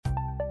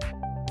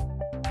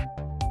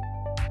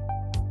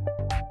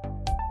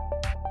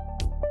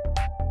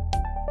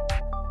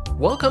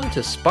Welcome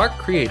to Spark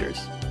Creators,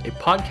 a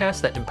podcast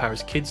that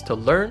empowers kids to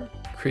learn,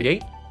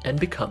 create, and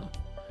become.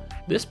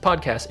 This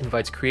podcast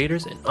invites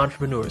creators and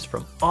entrepreneurs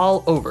from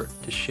all over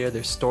to share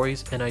their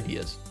stories and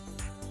ideas.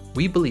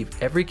 We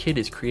believe every kid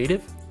is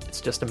creative.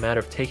 It's just a matter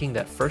of taking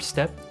that first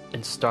step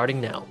and starting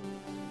now.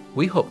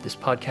 We hope this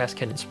podcast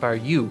can inspire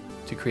you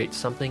to create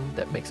something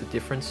that makes a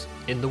difference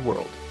in the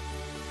world.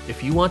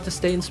 If you want to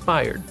stay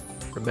inspired,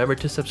 remember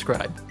to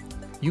subscribe.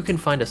 You can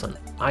find us on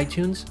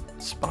iTunes,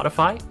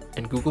 Spotify,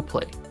 and Google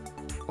Play,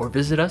 or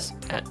visit us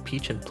at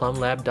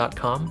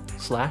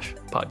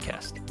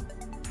peachandplumlab.com/podcast.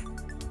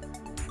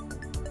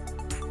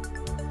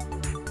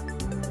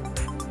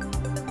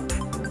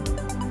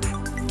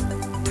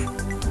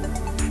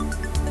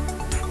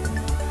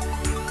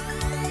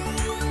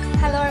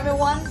 Hello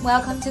everyone,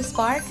 welcome to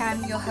Spark.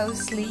 I'm your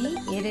host Lee.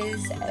 It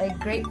is a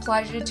great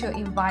pleasure to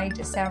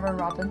invite Sarah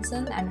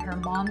Robinson and her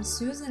mom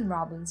Susan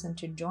Robinson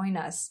to join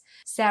us.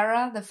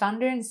 Sarah, the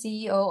founder and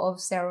CEO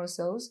of Sarah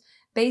Sews,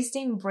 based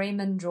in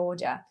Bremen,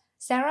 Georgia.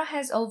 Sarah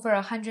has over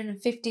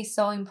 150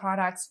 sewing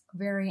products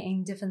varying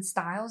in different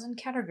styles and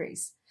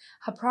categories.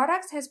 Her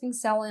products has been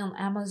selling on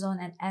Amazon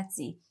and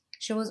Etsy.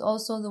 She was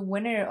also the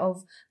winner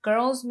of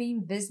Girls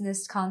Mean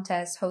Business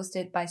contest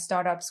hosted by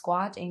Startup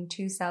Squad in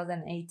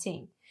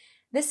 2018.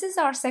 This is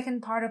our second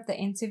part of the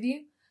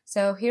interview.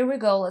 So here we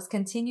go. Let's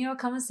continue our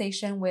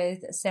conversation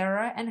with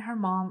Sarah and her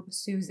mom,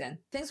 Susan.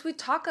 Since we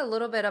talk a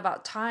little bit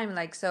about time,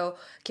 so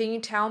can you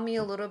tell me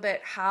a little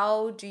bit,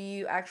 how do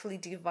you actually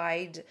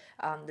divide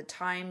the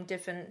time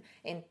different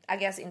in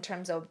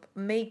terms of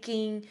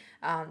making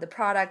the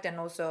product and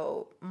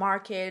also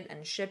market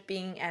and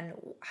shipping, and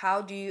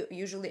how do you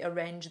usually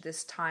arrange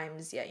these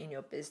times in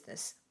your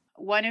business?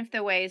 One of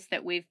the ways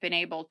that we've been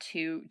able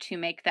to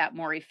make that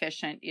more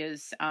efficient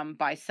is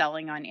by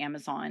selling on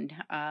Amazon.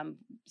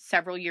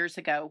 Several years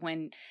ago,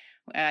 when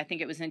I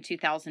think it was in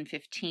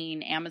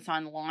 2015,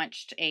 Amazon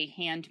launched a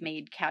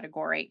handmade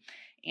category,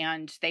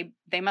 and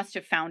they must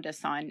have found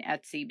us on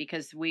Etsy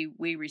because we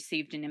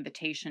received an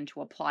invitation to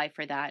apply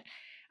for that.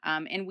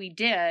 And we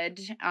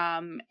did,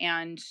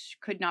 and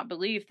could not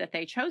believe that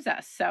they chose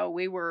us. So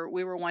we were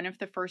one of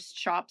the first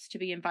shops to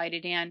be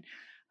invited in.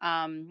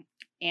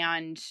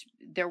 And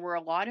there were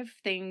a lot of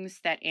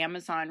things that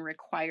Amazon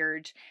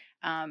required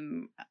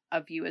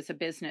of you as a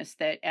business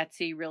that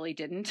Etsy really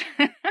didn't.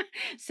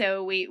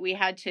 So we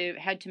had to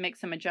make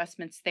some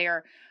adjustments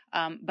there.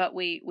 But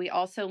we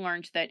also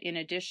learned that in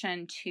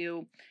addition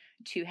to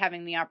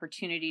having the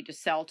opportunity to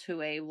sell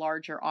to a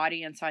larger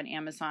audience on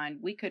Amazon,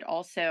 we could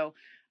also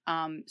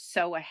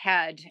sew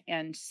ahead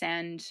and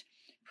send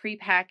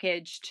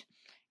prepackaged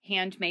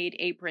handmade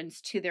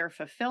aprons to their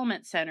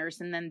fulfillment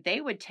centers, and then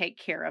they would take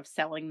care of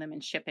selling them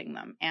and shipping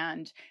them.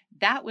 And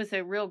that was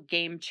a real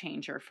game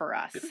changer for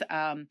us,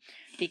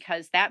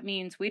 because that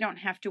means we don't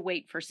have to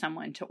wait for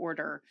someone to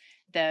order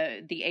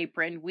the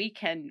apron. We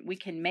can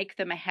make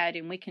them ahead,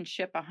 and we can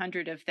ship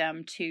 100 of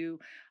them to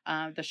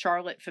the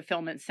Charlotte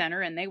Fulfillment Center,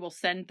 and they will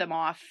send them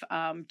off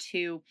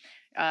to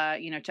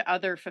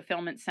other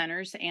fulfillment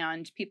centers,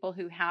 and people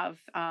who have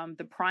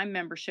the Prime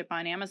membership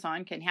on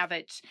Amazon can have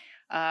it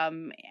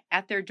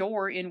at their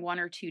door in 1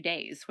 or 2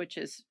 days, which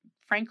is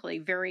frankly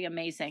very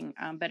amazing.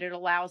 But it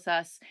allows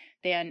us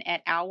then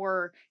at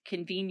our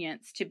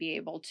convenience to be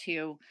able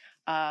to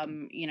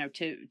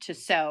to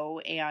sew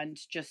and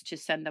just to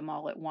send them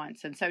all at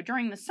once. And so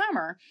during the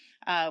summer,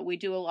 we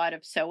do a lot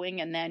of sewing,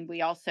 and then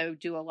we also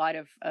do a lot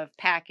of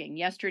packing.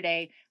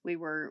 Yesterday, we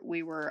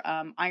were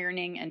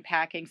ironing and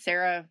packing.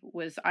 Sarah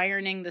was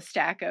ironing the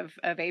stack of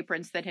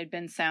aprons that had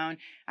been sewn.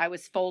 I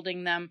was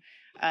folding them,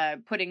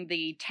 putting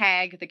the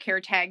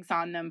care tags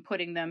on them,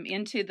 putting them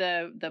into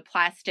the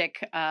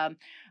plastic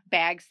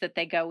bags that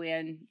they go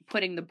in,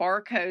 putting the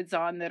barcodes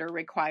on that are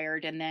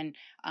required, and then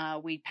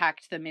we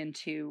packed them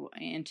into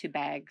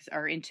bags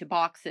or into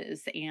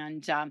boxes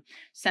and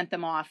sent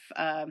them off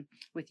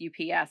with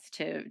UPS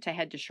to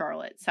head to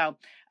Charlotte. So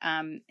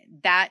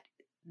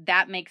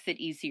that makes it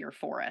easier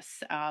for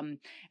us.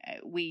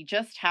 We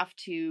just have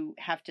to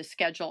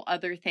schedule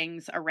other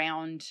things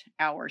around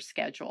our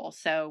schedule.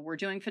 So we're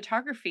doing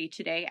photography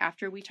today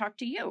after we talk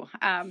to you.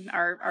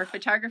 Our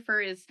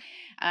photographer is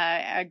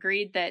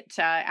agreed that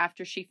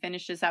after she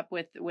finishes up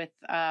with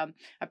a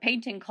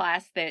painting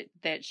class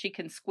that she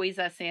can squeeze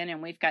us in,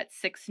 and we've got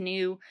 6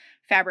 new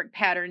fabric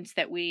patterns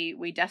that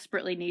we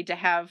desperately need to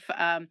have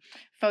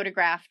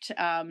photographed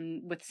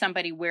with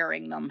somebody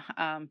wearing them,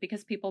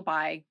 because people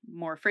buy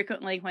more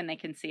frequently when they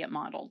can see it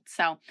modeled.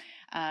 So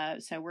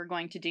we're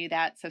going to do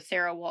that. So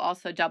Sarah will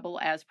also double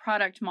as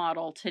product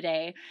model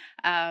today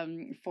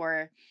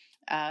for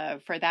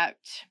that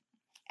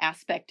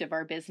aspect of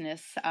our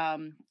business.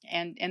 And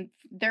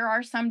there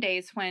are some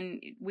days when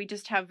we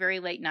just have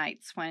very late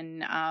nights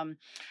when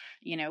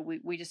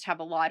we just have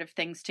a lot of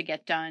things to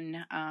get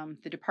done.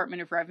 The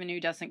Department of Revenue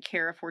doesn't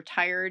care if we're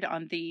tired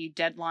on the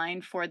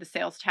deadline for the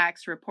sales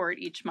tax report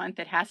each month.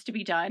 It has to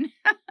be done.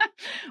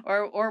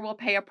 or we'll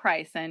pay a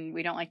price, and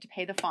we don't like to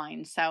pay the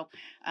fine. So,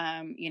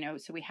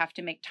 so we have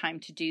to make time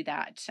to do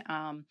that.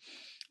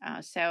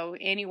 So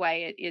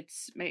anyway,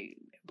 it's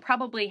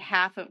probably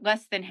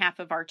less than half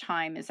of our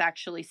time is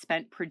actually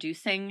spent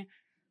producing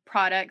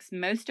products.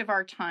 Most of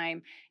our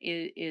time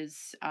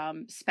is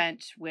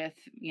spent with,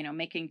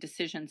 making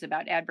decisions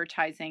about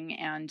advertising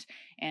and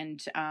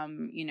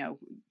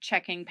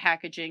checking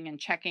packaging and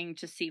checking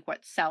to see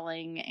what's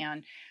selling.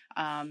 And,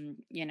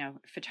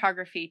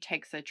 photography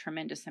takes a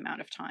tremendous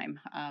amount of time.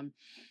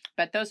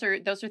 But those are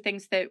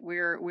things that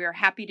we're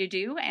happy to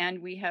do,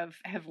 and we have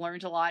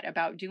learned a lot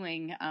about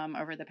doing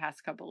over the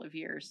past couple of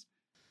years.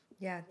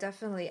 Yeah,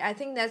 definitely. I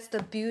think that's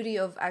the beauty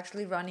of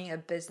actually running a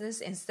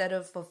business instead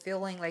of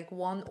fulfilling like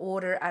one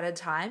order at a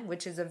time,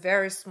 which is a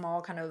very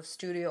small kind of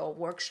studio or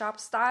workshop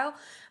style.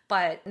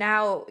 But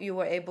now you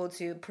were able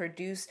to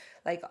produce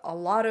like a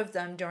lot of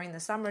them during the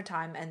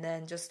summertime and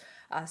then just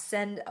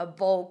send a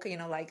bulk,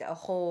 like a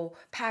whole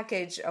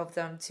package of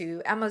them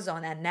to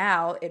Amazon. And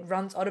now it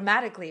runs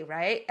automatically,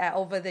 right?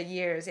 Over the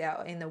years,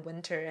 in the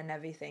winter and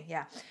everything.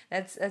 Yeah,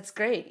 that's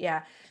great.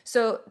 Yeah.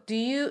 So do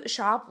you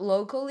shop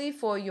locally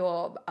for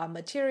your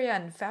material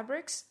and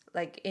fabrics,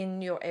 like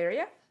in your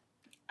area?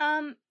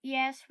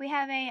 Yes, we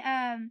have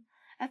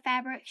a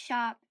fabric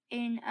shop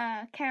in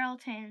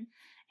Carrollton,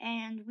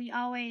 and we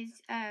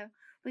always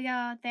we go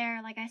out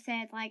there, like I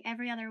said, like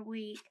every other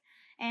week,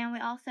 and we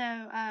also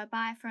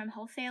buy from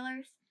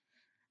wholesalers,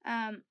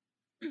 and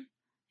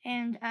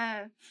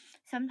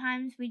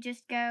sometimes we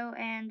just go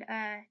and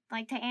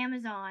like to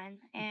Amazon,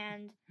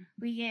 and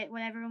we get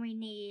whatever we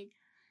need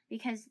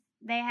because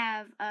they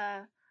have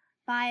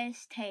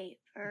bias tape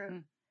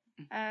or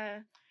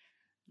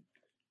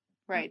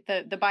right,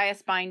 the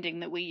bias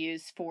binding that we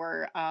use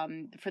for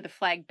the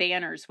flag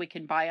banners we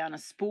can buy on a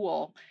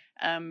spool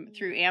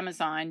through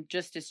Amazon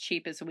just as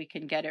cheap as we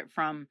can get it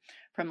from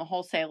the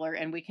wholesaler,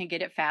 and we can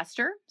get it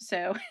faster.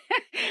 So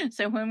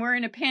so when we're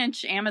in a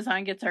pinch,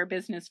 Amazon gets our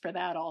business for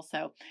that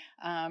also.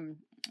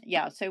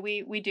 So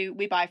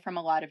we buy from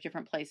a lot of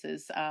different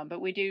places,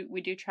 but we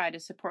do try to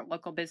support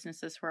local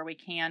businesses where we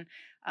can,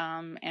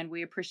 and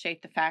we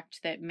appreciate the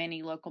fact that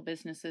many local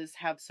businesses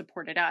have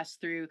supported us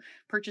through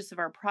purchase of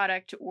our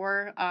product,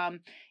 or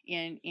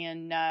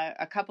in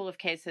a couple of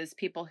cases,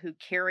 people who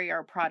carry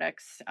our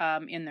products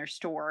in their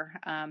store.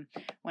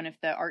 One of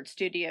the art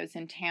studios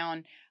in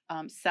town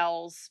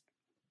sells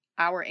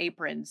our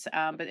aprons,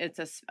 but it's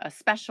a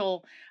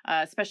special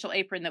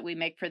apron that we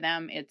make for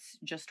them. It's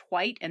just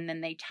white, and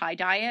then they tie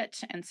dye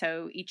it, and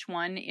so each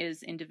one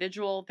is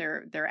individual.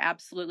 They're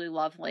absolutely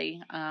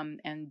lovely,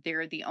 and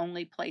they're the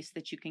only place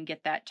that you can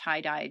get that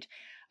tie dyed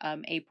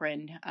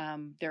apron.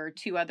 There are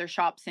two other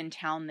shops in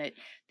town that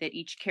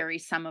each carry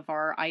some of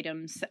our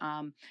items,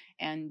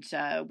 and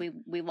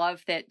we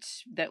love that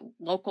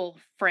local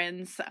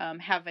friends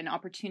have an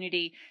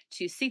opportunity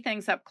to see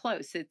things up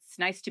close. It's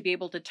nice to be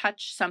able to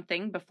touch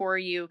something before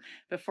you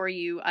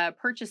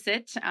purchase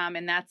it,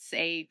 and that's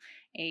a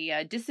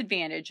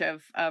disadvantage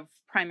of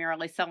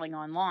primarily selling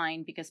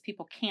online, because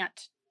people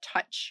can't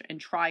touch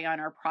and try on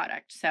our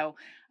product. So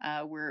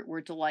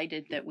we're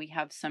delighted that we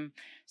have some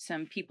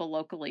people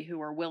locally who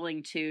are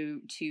willing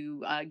to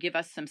give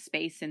us some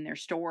space in their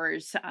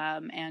stores,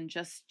 and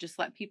just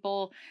let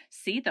people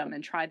see them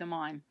and try them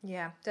on.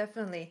 Yeah,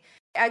 definitely.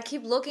 I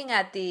keep looking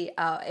at the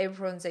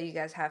aprons that you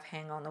guys have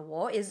hang on the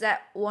wall. Is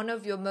that one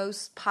of your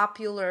most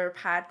popular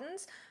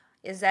patterns?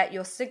 Is that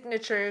your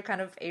signature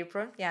kind of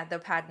apron? Yeah, the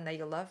pattern that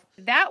you love?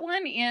 That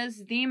one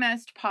is the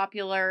most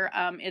popular.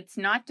 It's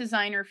not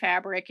designer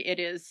fabric. It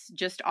is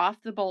just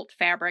off-the-bolt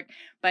fabric,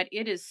 but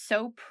it is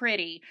so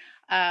pretty.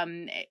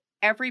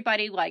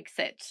 Everybody likes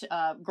it.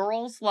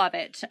 Girls love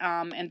it.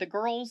 And the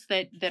girls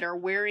that are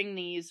wearing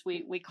these,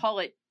 we call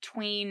it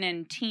tween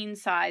and teen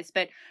size,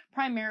 but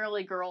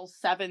primarily girls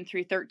 7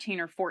 through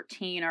 13 or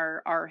 14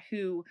 are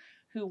who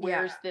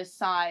wears this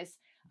size.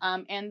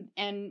 And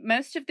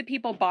most of the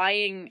people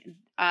buying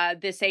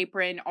this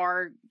apron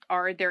are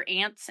their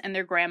aunts and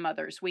their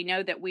grandmothers. We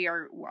know that we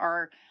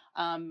are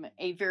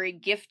a very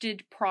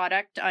gifted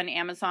product on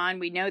Amazon.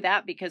 We know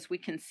that because we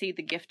can see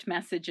the gift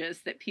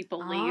messages that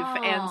people leave.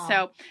 And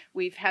so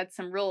we've had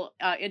some real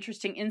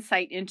interesting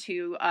insight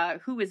into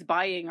who is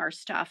buying our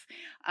stuff.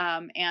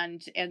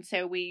 And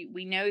so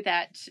we know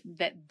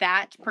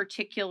that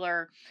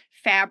particular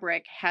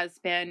fabric has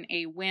been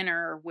a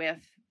winner with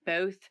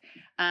both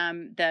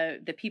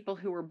the people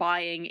who are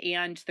buying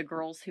and the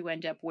girls who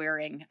end up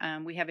wearing.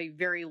 We have a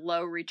very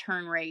low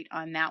return rate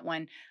on that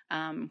one,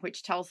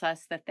 which tells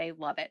us that they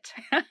love it.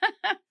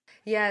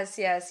 Yes.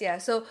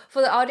 So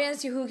for the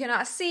audience who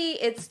cannot see,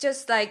 it's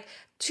just like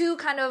two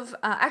kind of,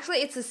 actually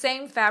it's the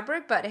same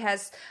fabric, but it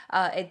has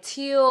a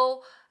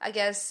teal, I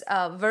guess,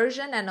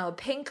 version and a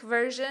pink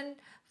version.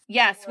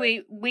 Yes,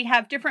 we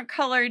have different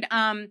colored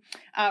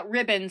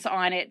ribbons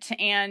on it,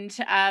 and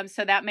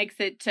so that makes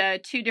it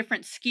two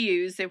different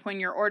SKUs when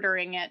you're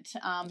ordering it.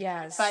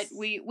 Yes, but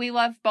we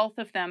love both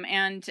of them,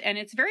 and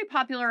it's very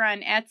popular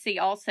on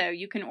Etsy. Also,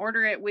 you can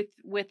order it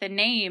with a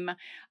name,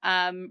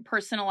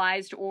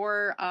 personalized,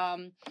 or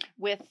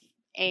with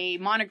a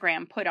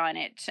monogram put on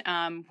it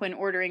when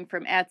ordering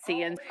from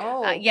Etsy. And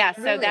yeah,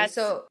 so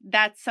really?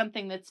 that's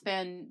something that's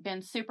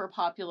been super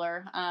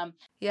popular.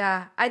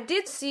 Yeah, I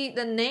did see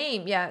the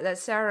name. Yeah, that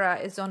Sarah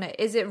is on it.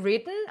 Is it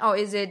written or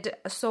is it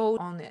sold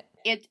on it?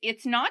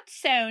 It's not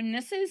sewn.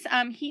 This is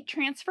heat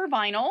transfer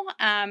vinyl,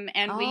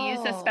 and we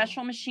use a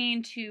special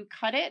machine to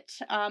cut it,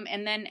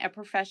 and then a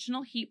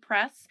professional heat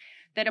press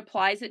that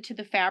applies it to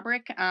the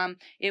fabric.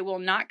 It will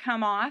not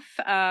come off.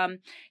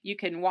 You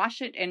can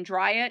wash it and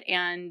dry it,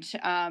 and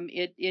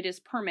it is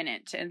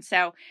permanent. And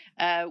so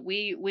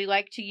we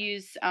like to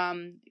use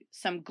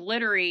some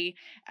glittery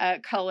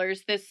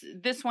colors.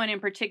 This one in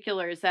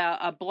particular is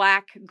a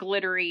black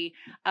glittery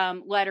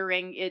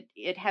lettering.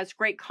 It has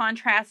great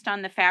contrast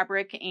on the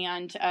fabric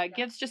and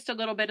gives just a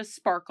little bit of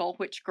sparkle,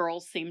 which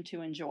girls seem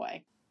to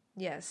enjoy.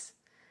 Yes,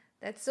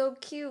 that's so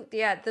cute.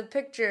 Yeah, the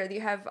picture,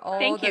 you have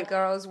all the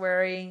girls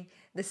wearing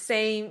the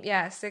same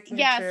signature.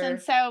 Yes,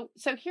 and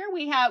so here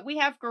we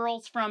have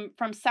girls from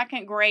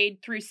second grade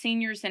through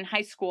seniors in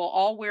high school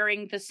all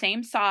wearing the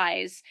same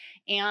size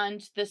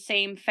and the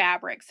same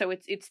fabric. So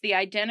it's the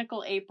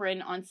identical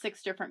apron on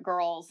 6 different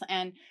girls.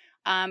 And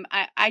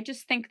I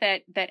just think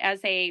that as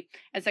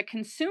a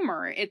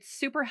consumer, it's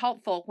super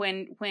helpful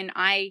when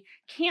I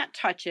can't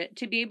touch it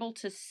to be able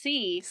to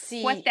see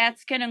what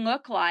that's going to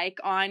look like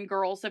on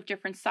girls of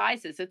different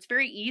sizes. It's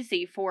very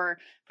easy for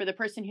the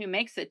person who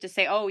makes it to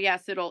say, oh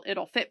yes,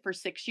 it'll fit for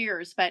 6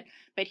 years. But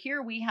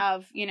here we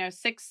have,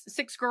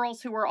 six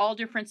girls who are all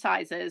different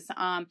sizes,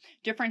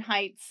 different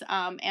heights,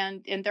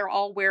 and they're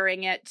all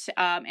wearing it.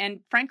 And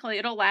frankly,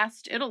 it'll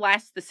last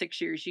the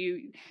 6 years.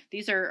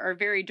 These are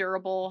very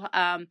durable.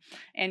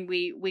 And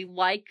we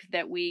like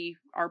that we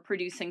are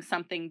producing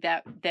something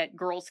that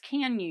girls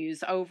can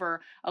use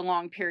over a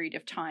long period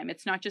of time.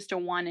 It's not just a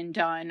one and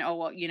done. Oh,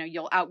 well,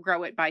 you'll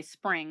outgrow it by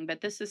spring.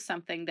 But this is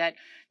something that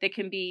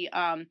can be,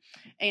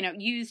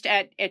 used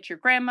at your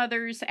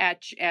grandmother's,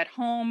 at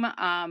home.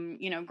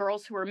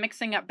 Girls who are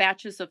mixing up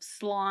batches of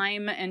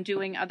slime and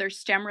doing other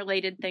STEM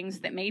related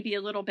things that may be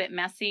a little bit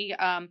messy.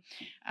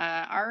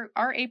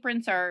 Our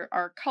aprons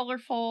are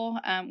colorful.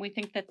 We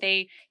think that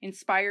they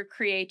inspire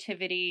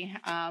creativity,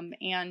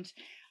 and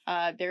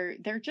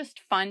they're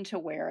just fun to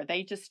wear.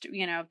 They just,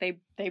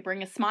 they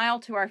bring a smile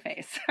to our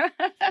face.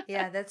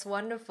 Yeah, that's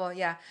wonderful.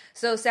 Yeah.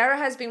 So Sarah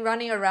has been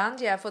running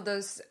around. Yeah, for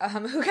those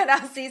who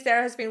cannot see,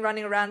 Sarah has been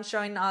running around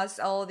showing us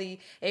all the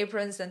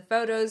aprons and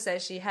photos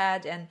that she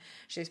had, and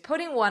she's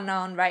putting one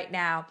on right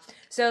now.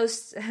 So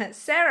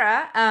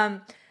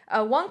Sarah,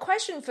 one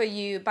question for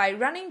you. By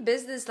running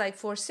business like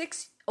for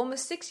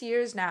almost 6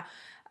 years now,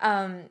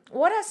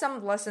 what are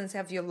some lessons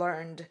have you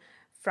learned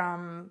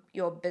from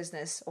your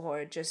business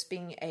or just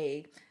being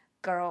a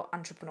girl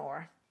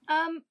entrepreneur?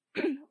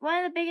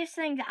 One of the biggest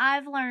things that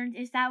I've learned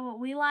is that what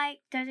we like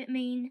doesn't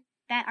mean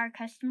that our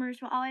customers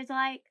will always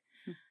like.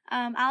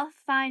 I'll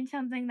find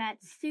something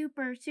that's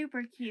super,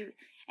 super cute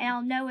and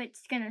I'll know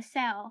it's going to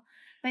sell,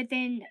 but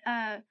then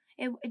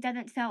it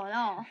doesn't sell at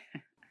all.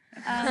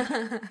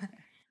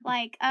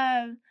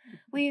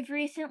 We've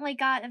recently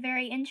got a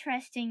very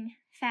interesting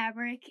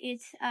fabric.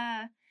 It's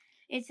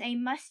a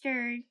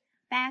mustard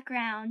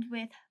background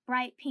with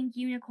bright pink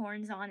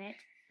unicorns on it.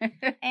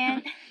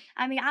 And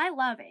I mean, I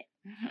love it.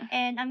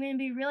 And I'm going to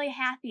be really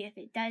happy if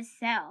it does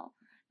sell.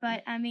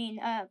 But I mean,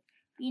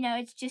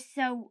 it's just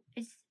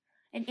it's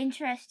an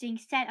interesting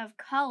set of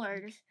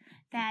colors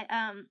that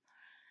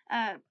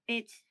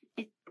it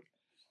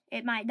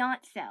might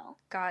not sell.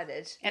 Got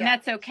it. And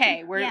that's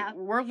okay.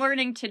 We're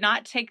learning to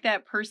not take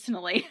that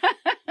personally.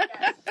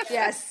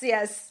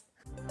 Yes.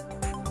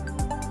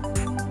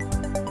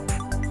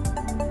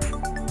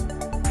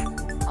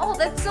 Oh,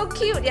 that's so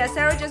cute. Yeah,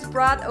 Sarah just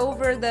brought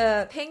over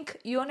the pink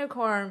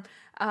unicorn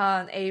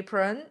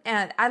apron,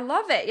 and I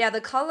love it. Yeah,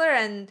 the color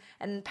and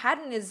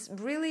pattern is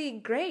really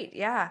great.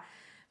 Yeah,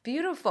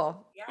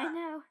 beautiful. Yeah. I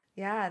know.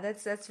 Yeah,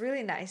 that's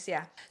really nice.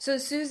 Yeah. So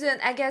Susan,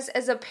 I guess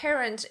as a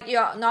parent,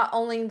 you're not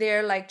only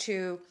there like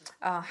to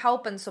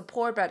help and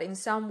support, but in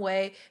some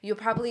way you're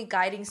probably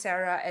guiding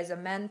Sarah as a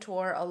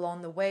mentor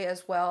along the way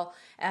as well.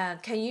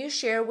 Can you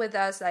share with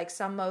us like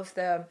some of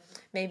the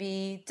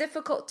maybe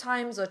difficult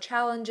times or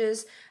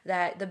challenges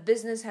that the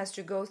business has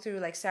to go through,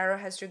 like Sarah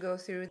has to go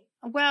through?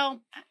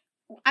 Well,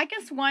 I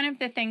guess one of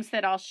the things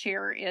that I'll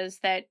share is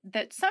that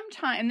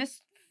sometimes, and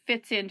this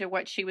fits into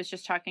what she was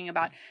just talking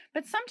about,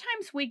 but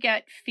sometimes we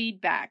get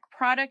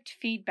product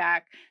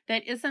feedback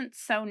that isn't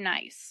so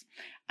nice.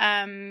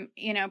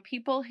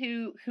 People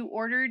who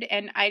ordered,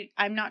 and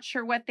I'm not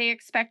sure what they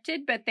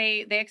expected, but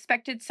they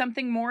expected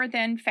something more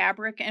than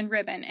fabric and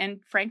ribbon. And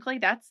frankly,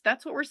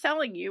 that's what we're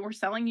selling you. We're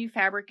selling you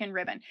fabric and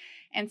ribbon.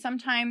 And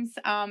sometimes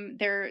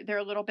they're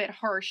a little bit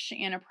harsh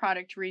in a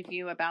product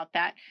review about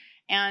that.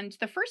 And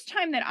the first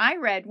time that I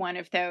read one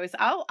of those,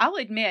 I'll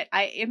admit,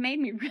 it made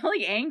me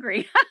really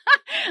angry.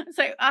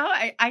 So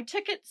I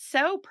took it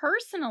so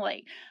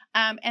personally.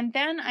 And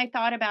then I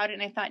thought about it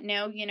and I thought,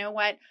 no, you know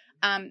what?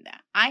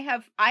 I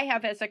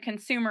have as a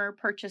consumer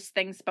purchased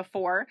things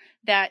before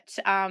that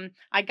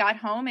I got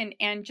home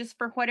and just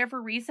for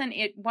whatever reason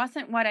it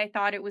wasn't what I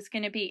thought it was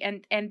going to be,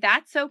 and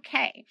that's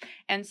okay.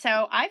 And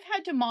so I've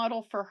had to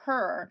model for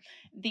her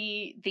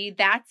the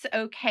that's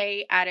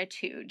okay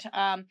attitude.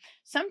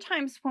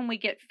 Sometimes when we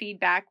get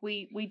feedback,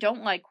 we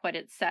don't like what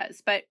it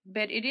says, but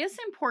it is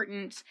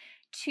important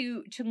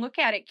to look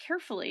at it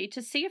carefully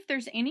to see if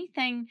there's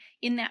anything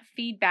in that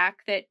feedback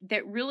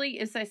that really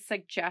is a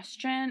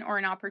suggestion or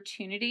an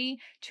opportunity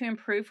to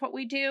improve what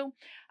we do.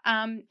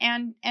 And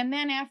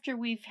then after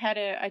we've had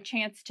a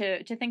chance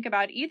to think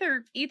about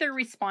either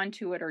respond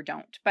to it or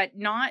don't, but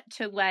not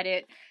to let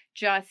it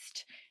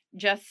just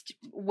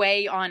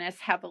weigh on us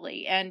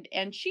heavily.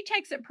 And she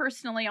takes it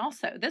personally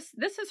also.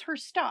 This is her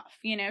stuff.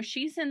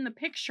 She's in the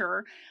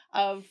picture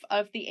of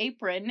the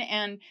apron,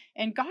 and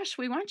gosh,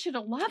 we want you to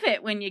love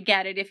it when you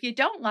get it. If you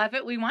don't love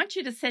it, we want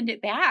you to send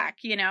it back.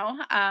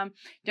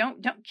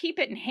 Don't keep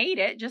it and hate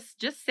it.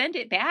 Just send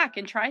it back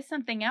and try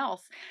something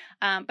else.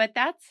 But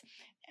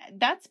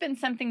that's been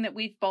something that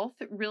we've both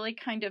really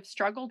kind of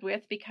struggled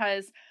with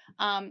because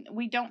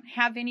we don't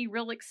have any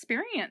real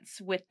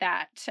experience with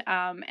that.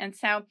 And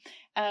so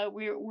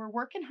we're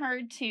working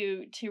hard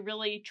to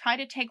really try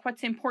to take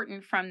what's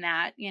important from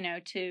that,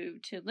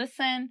 to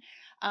listen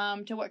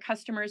to what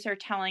customers are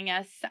telling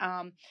us,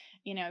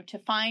 to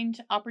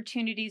find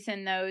opportunities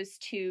in those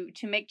to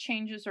make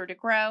changes or to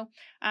grow,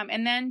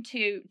 and then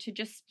to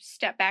just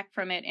step back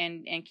from it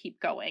and keep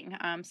going.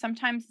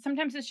 Sometimes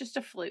it's just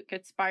a fluke.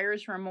 It's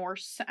buyer's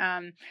remorse,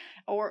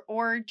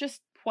 or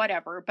just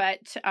whatever.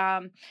 But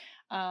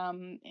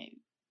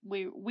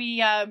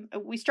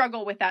we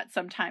struggle with that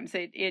sometimes.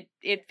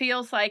 It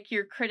feels like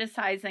you're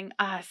criticizing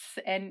us,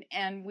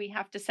 and we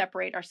have to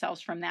separate ourselves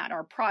from that.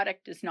 Our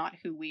product is not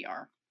who we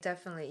are.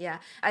 Definitely, yeah.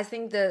 I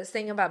think the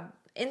thing about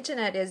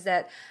internet is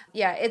that,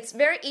 it's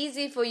very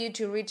easy for you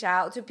to reach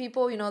out to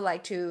people,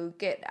 like to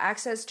get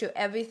access to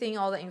everything,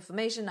 all the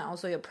information, and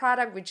also your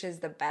product, which is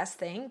the best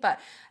thing. But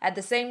at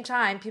the same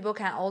time, people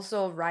can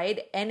also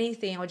write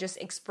anything or just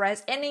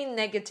express any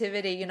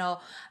negativity,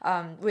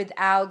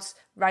 without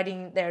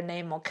writing their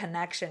name or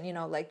connection,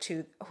 like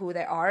to who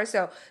they are.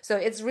 So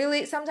it's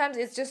really, sometimes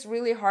it's just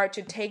really hard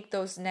to take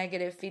those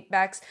negative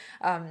feedbacks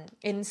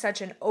in such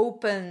an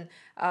open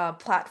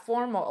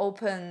platform or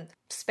open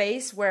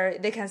space where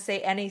they can say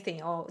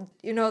anything, or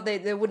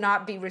they would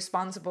not be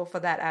responsible for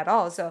that at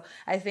all. So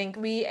I think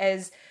we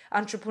as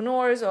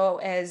entrepreneurs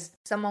or as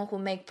someone who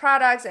make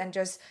products and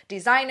just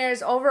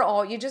designers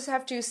overall, you just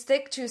have to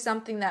stick to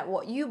something that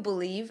what you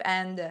believe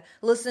and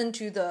listen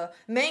to the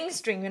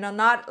mainstream,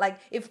 not like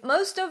if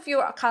most of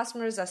your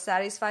customers are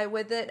satisfied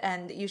with it,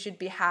 and you should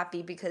be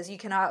happy because you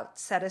cannot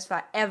satisfy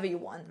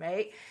everyone,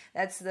 right?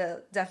 That's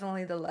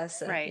definitely the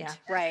lesson. Right. Yeah.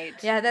 Right.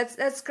 Yeah,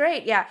 that's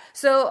great. Yeah.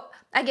 So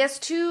I guess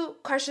 2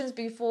 questions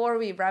before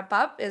we wrap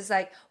up is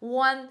like,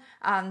 one,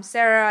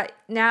 Sarah,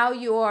 now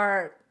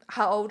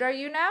how old are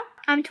you now?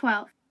 I'm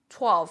 12.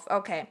 12.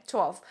 Okay,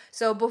 12.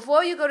 So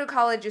before you go to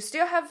college, you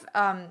still have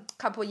a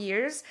couple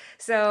years.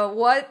 So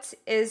what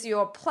is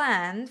your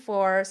plan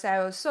for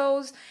Sayo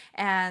Sews?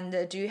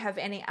 And do you have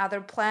any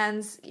other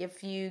plans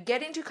if you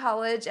get into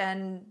college?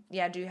 And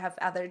do you have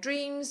other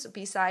dreams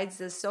besides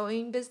the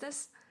sewing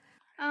business?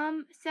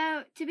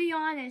 So to be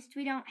honest,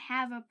 we don't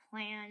have a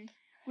plan.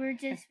 We're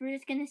just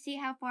gonna see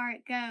how far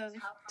it goes.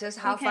 Just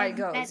how far it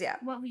goes,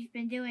 that's what we've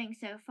been doing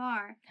so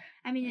far.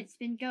 I mean, it's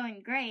been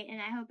going great,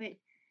 and I hope it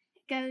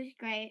goes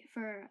great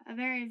for a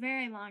very,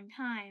 very long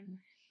time.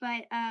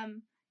 But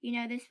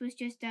this was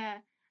just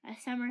a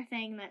summer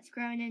thing that's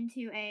grown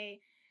into a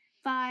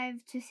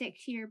 5 to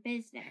 6 year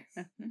business,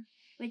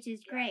 which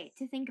is great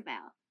to think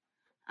about.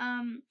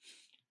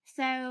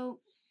 So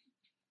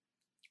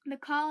the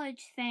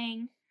college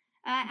thing,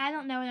 I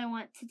don't know what I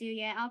want to do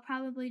yet. I'll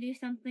probably do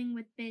something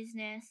with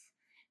business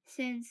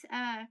since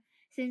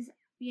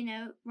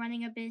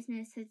running a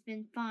business has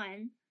been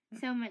fun,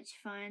 so much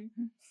fun.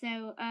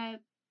 So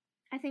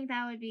I think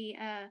that would be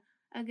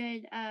a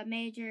good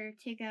major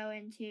to go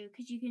into,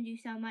 because you can do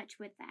so much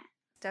with that.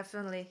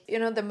 Definitely.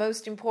 The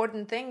most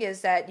important thing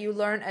is that you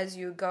learn as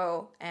you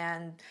go,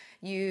 and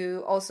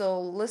you also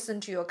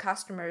listen to your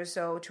customers,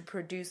 so to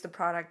produce the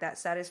product that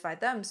satisfies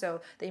them.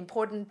 So the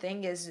important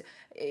thing is,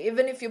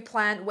 even if you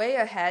plan way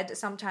ahead,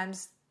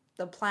 sometimes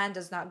the plan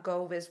does not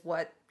go with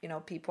what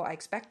people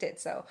expected.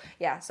 So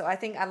so I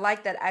think I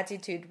like that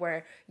attitude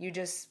where you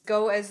just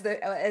go as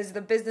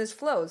the business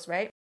flows,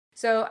 right?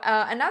 So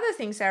another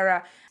thing,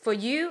 Sarah, for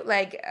you,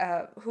 like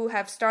who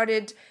have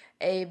started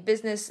a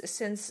business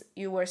since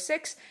you were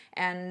 6,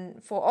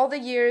 and for all the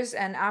years,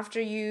 and after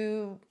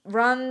you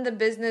run the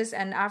business,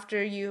 and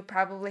after you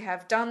probably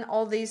have done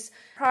all these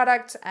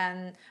products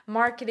and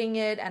marketing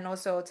it, and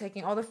also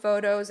taking all the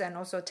photos, and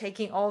also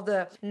taking all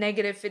the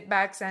negative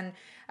feedbacks, and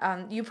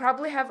you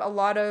probably have a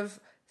lot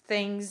of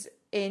things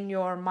in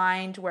your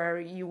mind where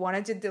you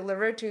wanted to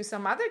deliver to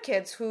some other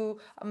kids who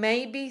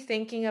may be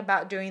thinking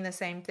about doing the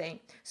same thing.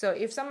 So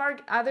if some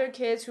other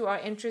kids who are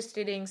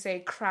interested in,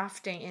 say,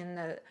 crafting in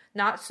the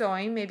not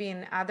sewing, maybe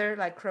in other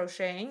like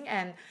crocheting,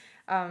 and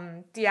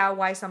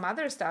DIY some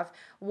other stuff,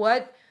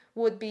 what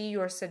would be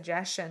your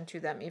suggestion to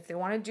them if they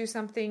want to do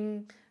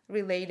something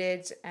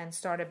related and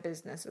start a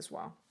business as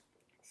well?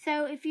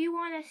 So if you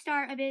want to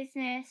start a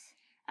business,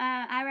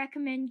 I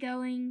recommend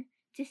going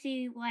to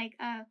see like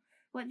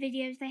what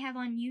videos they have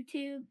on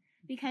YouTube,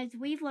 because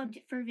we've looked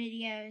for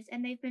videos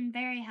and they've been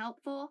very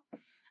helpful.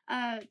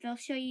 They'll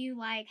show you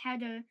like how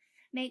to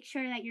make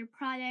sure that your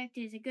product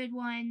is a good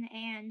one,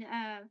 and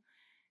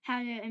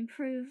how to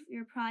improve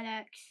your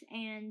products,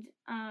 and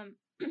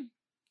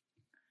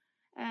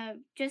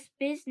just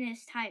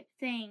business type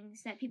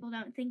things that people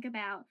don't think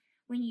about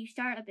when you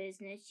start a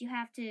business. You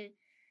have to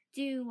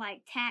do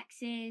like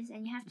taxes,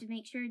 and you have to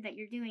make sure that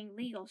you're doing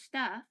legal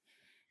stuff.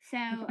 So,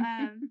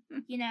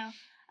 you know,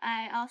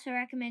 I also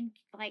recommend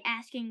like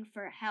asking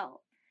for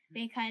help,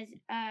 because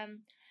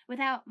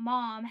without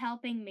Mom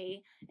helping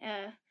me,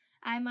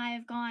 I might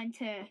have gone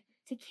to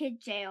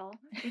kid jail,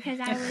 because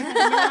I would have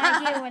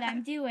no idea what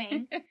I'm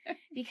doing,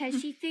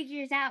 because she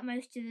figures out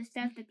most of the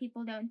stuff that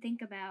people don't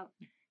think about.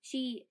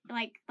 She,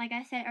 like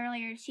I said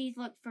earlier, she's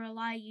looked for a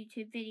lot of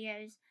YouTube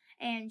videos,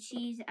 and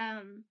she's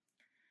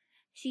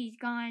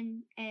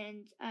gone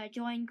and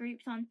joined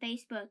groups on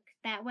Facebook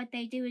that what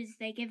they do is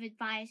they give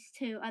advice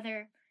to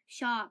other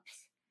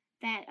shops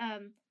that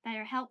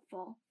are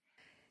helpful.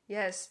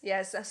 Yes.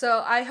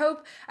 So I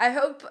hope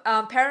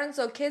parents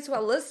or kids who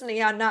are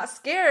listening are not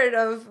scared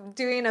of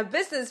doing a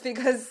business,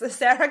 because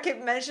Sarah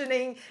kept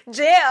mentioning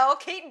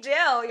kid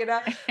jail,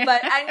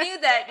 But I knew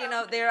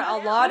that, there are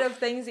a lot of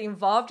things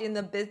involved in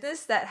the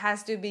business that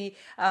has to be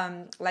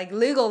like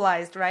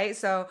legalized, right?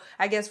 So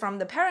I guess from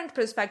the parent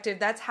perspective,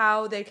 that's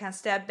how they can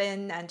step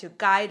in and to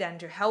guide and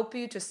to help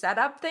you to set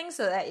up things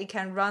so that it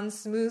can run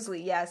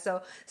smoothly. Yeah.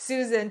 So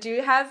Susan, do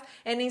you have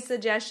any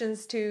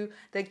suggestions to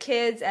the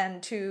kids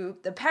and to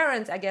the parents,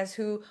 I guess,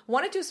 who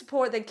wanted to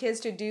support the kids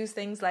to do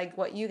things like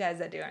what you guys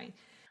are doing?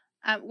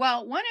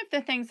 Well, one of the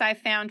things I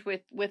found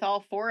with all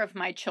four of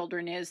my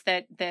children is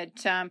that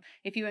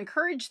if you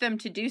encourage them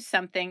to do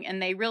something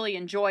and they really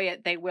enjoy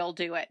it, they will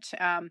do it.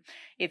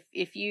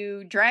 If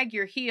you drag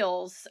your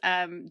heels,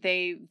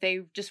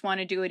 they just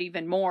want to do it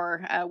even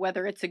more,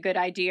 whether it's a good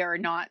idea or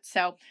not.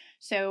 So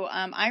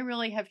I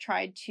really have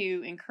tried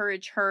to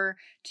encourage her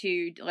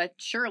to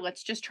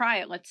let's just try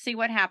it. Let's see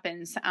what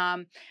happens.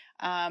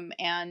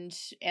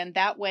 And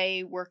that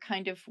way we're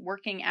kind of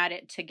working at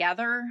it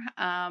together.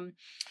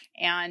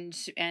 And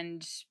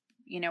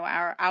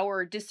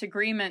our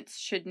disagreements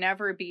should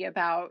never be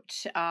about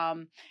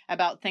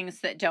things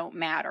that don't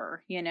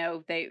matter,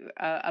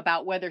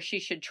 about whether she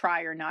should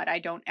try or not. I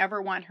don't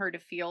ever want her to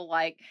feel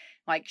like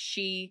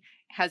she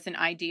has an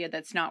idea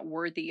that's not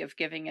worthy of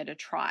giving it a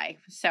try.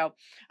 So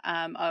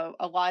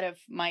a lot of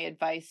my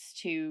advice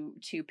to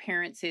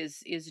parents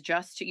is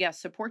just to,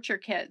 support your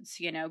kids,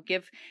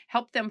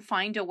 help them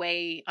find a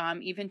way,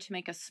 even to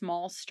make a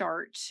small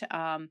start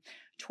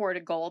toward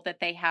a goal that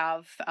they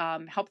have.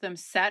 Help them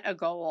set a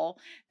goal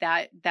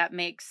that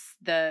makes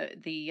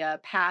the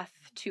path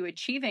to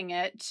achieving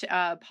it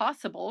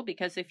possible,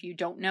 because if you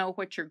don't know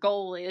what your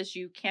goal is,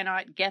 you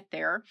cannot get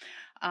there.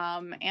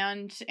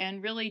 And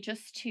really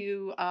just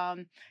to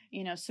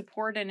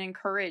support and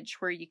encourage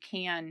where you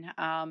can,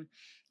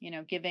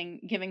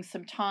 giving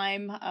some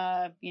time,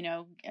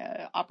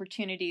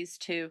 opportunities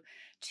to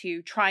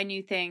try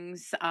new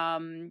things,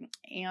 and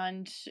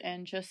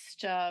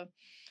just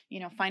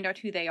find out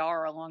who they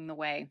are along the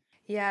way.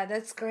 Yeah,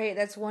 that's great.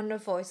 That's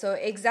wonderful. So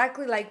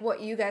exactly like what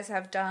you guys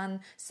have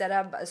done, set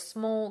up a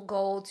small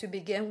goal to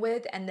begin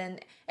with, and then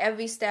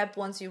every step,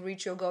 once you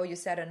reach your goal, you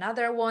set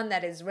another one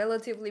that is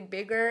relatively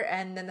bigger,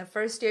 and then the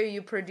first year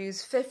you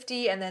produce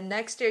 50, and then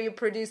next year you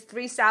produce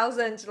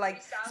 3,000,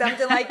 like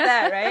something like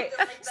that, right?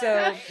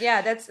 So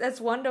yeah, that's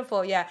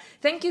wonderful. Yeah.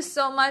 Thank you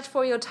so much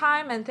for your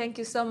time, and thank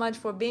you so much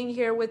for being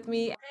here with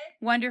me.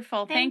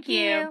 Wonderful. Thank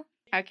you.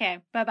 Okay.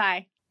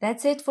 Bye-bye.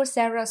 That's it for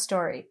Sarah's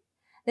story.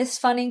 This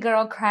funny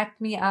girl cracked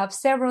me up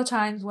several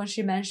times when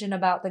she mentioned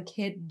about the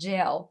kid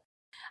jail.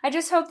 I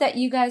just hope that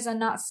you guys are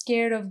not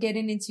scared of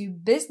getting into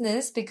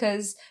business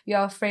because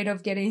you're afraid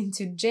of getting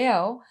into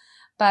jail.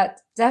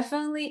 But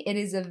definitely it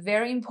is a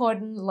very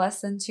important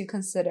lesson to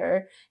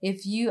consider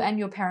if you and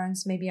your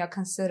parents maybe are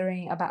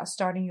considering about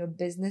starting your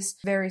business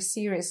very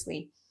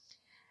seriously.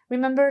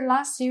 Remember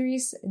last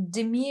series,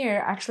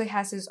 Demir actually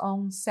has his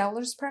own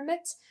seller's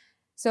permit.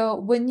 So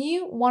when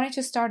you wanted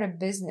to start a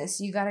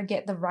business, you got to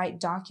get the right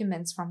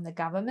documents from the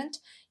government.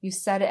 You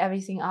set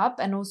everything up,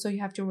 and also you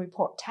have to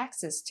report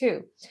taxes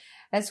too.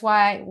 That's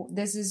why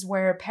this is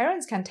where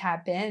parents can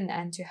tap in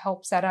and to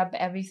help set up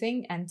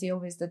everything and deal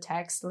with the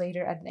tax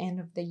later at the end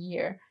of the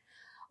year.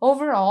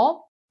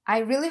 Overall, I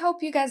really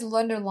hope you guys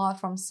learned a lot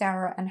from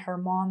Sarah and her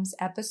mom's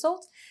episode.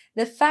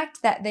 The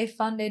fact that they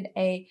funded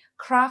a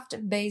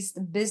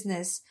craft-based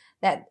business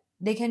that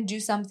they can do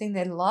something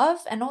they love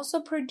and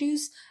also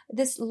produce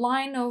this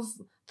line of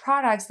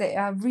products they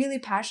are really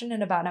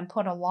passionate about and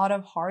put a lot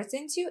of hearts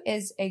into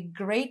is a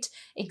great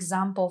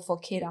example for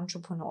kid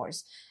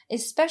entrepreneurs.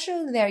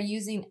 Especially they're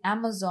using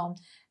Amazon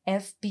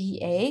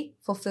FBA,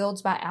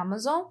 Fulfilled by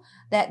Amazon,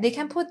 that they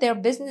can put their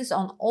business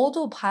on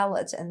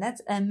autopilot. And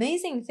that's an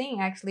amazing thing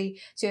actually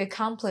to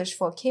accomplish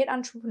for kid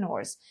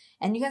entrepreneurs.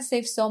 And you can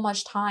save so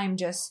much time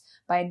just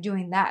by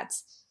doing that.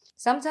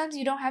 Sometimes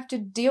you don't have to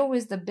deal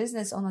with the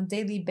business on a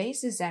daily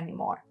basis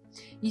anymore.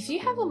 If you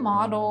have a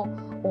model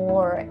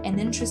or an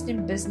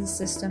interesting business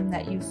system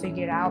that you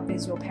figured out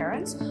with your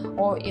parents,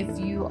 or if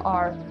you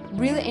are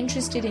really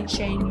interested in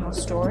sharing your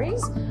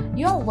stories,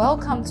 you are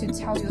welcome to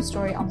tell your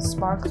story on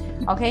Spark.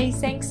 Okay,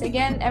 thanks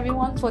again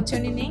everyone for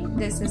tuning in.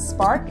 This is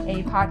Spark,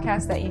 a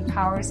podcast that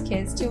empowers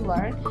kids to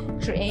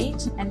learn,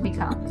 create, and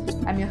become.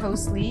 I'm your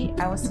host Lee.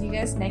 I will see you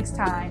guys next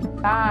time.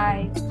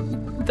 Bye.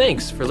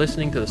 Thanks for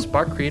listening to the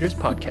Spark Creators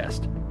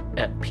Podcast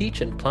at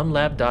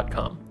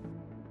peachandplumlab.com.